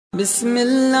بسم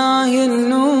الله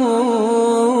النور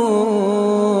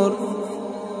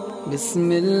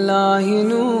بسم الله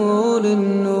نور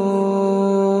النور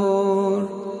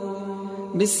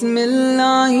بسم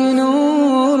الله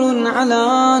نور على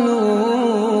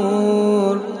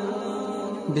نور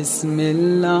بسم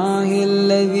الله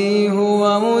الذي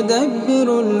هو مدبر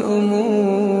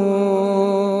الأمور.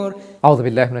 أعوذ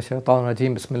بالله من الشيطان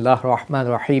الرجيم. بسم الله الرحمن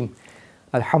الرحيم.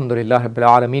 الحمد لله رب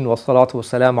العالمين والصلاة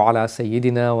والسلام على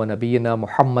سيدنا ونبينا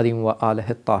محمد وآله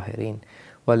الطاهرين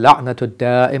واللعنة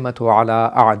الدائمة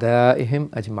على أعدائهم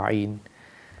أجمعين.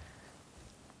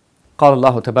 قال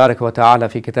الله تبارك وتعالى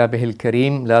في كتابه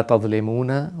الكريم: لا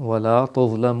تظلمون ولا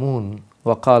تظلمون.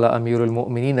 وقال أمير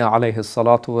المؤمنين عليه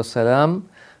الصلاة والسلام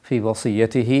في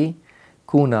وصيته: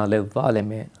 كونا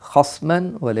للظالم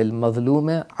خصما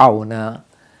وللمظلوم عونا.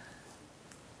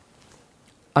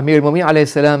 Amir al-Mu'minin alayhi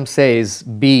salam says,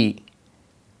 be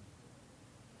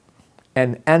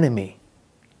an enemy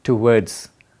towards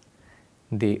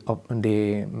the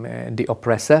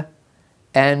oppressor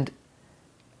and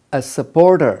a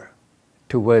supporter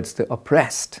towards the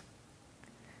oppressed.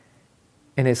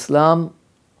 In Islam,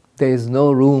 there is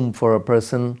no room for a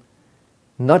person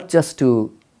not just to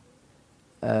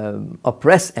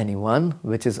oppress anyone,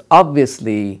 which is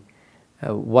obviously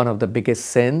one of the biggest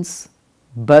sins,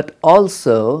 but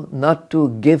also not to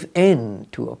give in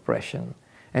to oppression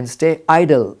and stay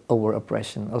idle over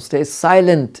oppression or stay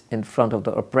silent in front of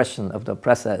the oppression of the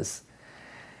oppressors.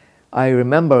 I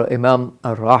remember Imam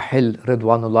Ar-Rahil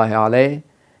Ridwanullahi alayh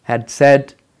had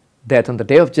said that on the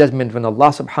Day of Judgment, when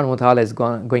Allah subhanahu wa ta'ala is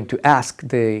going to ask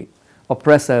the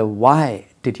oppressor, why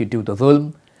did you do the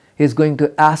dhulm? He is going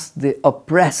to ask the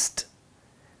oppressed,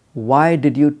 why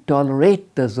did you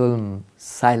tolerate the dhulm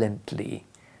silently?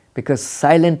 Because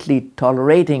silently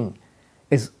tolerating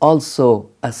is also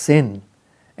a sin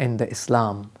in the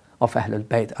Islam of Ahlul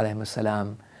Bayt alayhi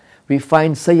salam. We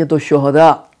find Sayyidu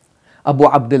Shuhada, Abu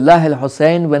Abdullah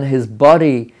al-Hussein, when his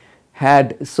body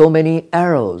had so many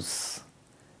arrows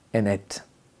in it.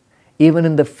 Even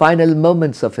in the final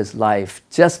moments of his life,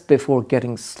 just before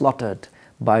getting slaughtered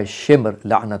by Shimr,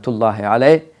 la'natullahi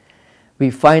alayh, we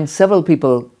find several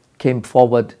people came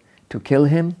forward to kill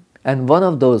him, and one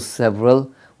of those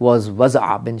several was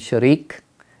Waza' bin Sharik,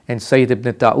 and Sayyid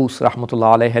ibn Ta'us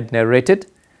rahmatullah alayhi had narrated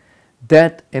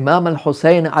that Imam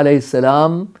al-Hussein alayhi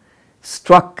salam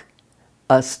struck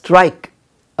a strike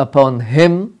upon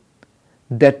him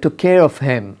that took care of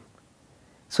him.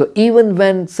 So even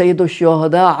when Sayyidu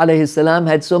Shuhada alayhi salam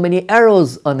had so many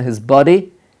arrows on his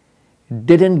body,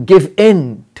 didn't give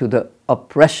in to the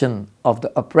oppression of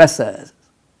the oppressors.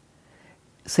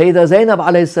 Sayyidah Zainab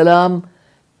alayhi salam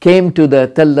came to the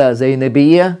Talla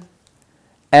Zainabiyya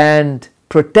and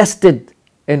protested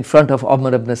in front of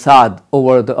Umar ibn Sa'd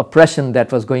over the oppression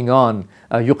that was going on.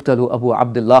 يُقْتَلُ أَبُو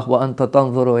عَبْدِ اللَّهِ وَأَنْتَ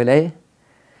تَنْظُرُ إِلَيْهِ.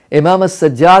 Imam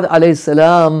al-Sajjad alayhi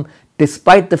salam,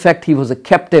 despite the fact he was a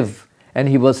captive and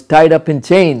he was tied up in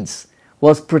chains,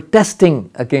 was protesting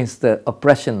against the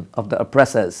oppression of the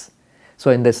oppressors.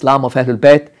 So in the Islam of Ahlul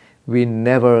Bayt, we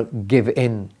never give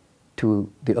in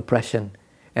to the oppression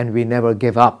and we never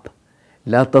give up.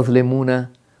 لا تظلمون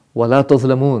ولا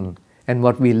تظلمون. And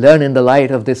what we learn in the light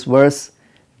of this verse,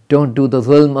 don't do the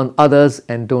zulm on others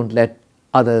and don't let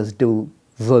others do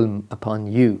zulm upon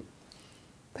you.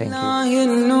 Thank you.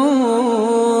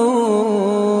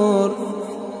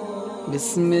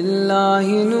 بسم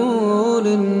الله نور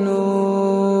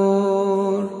النور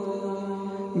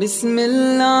بسم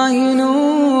الله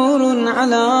نور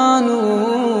على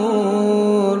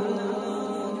نور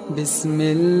بسم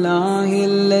الله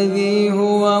الذي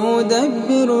هو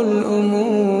مدبر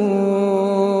الأمور.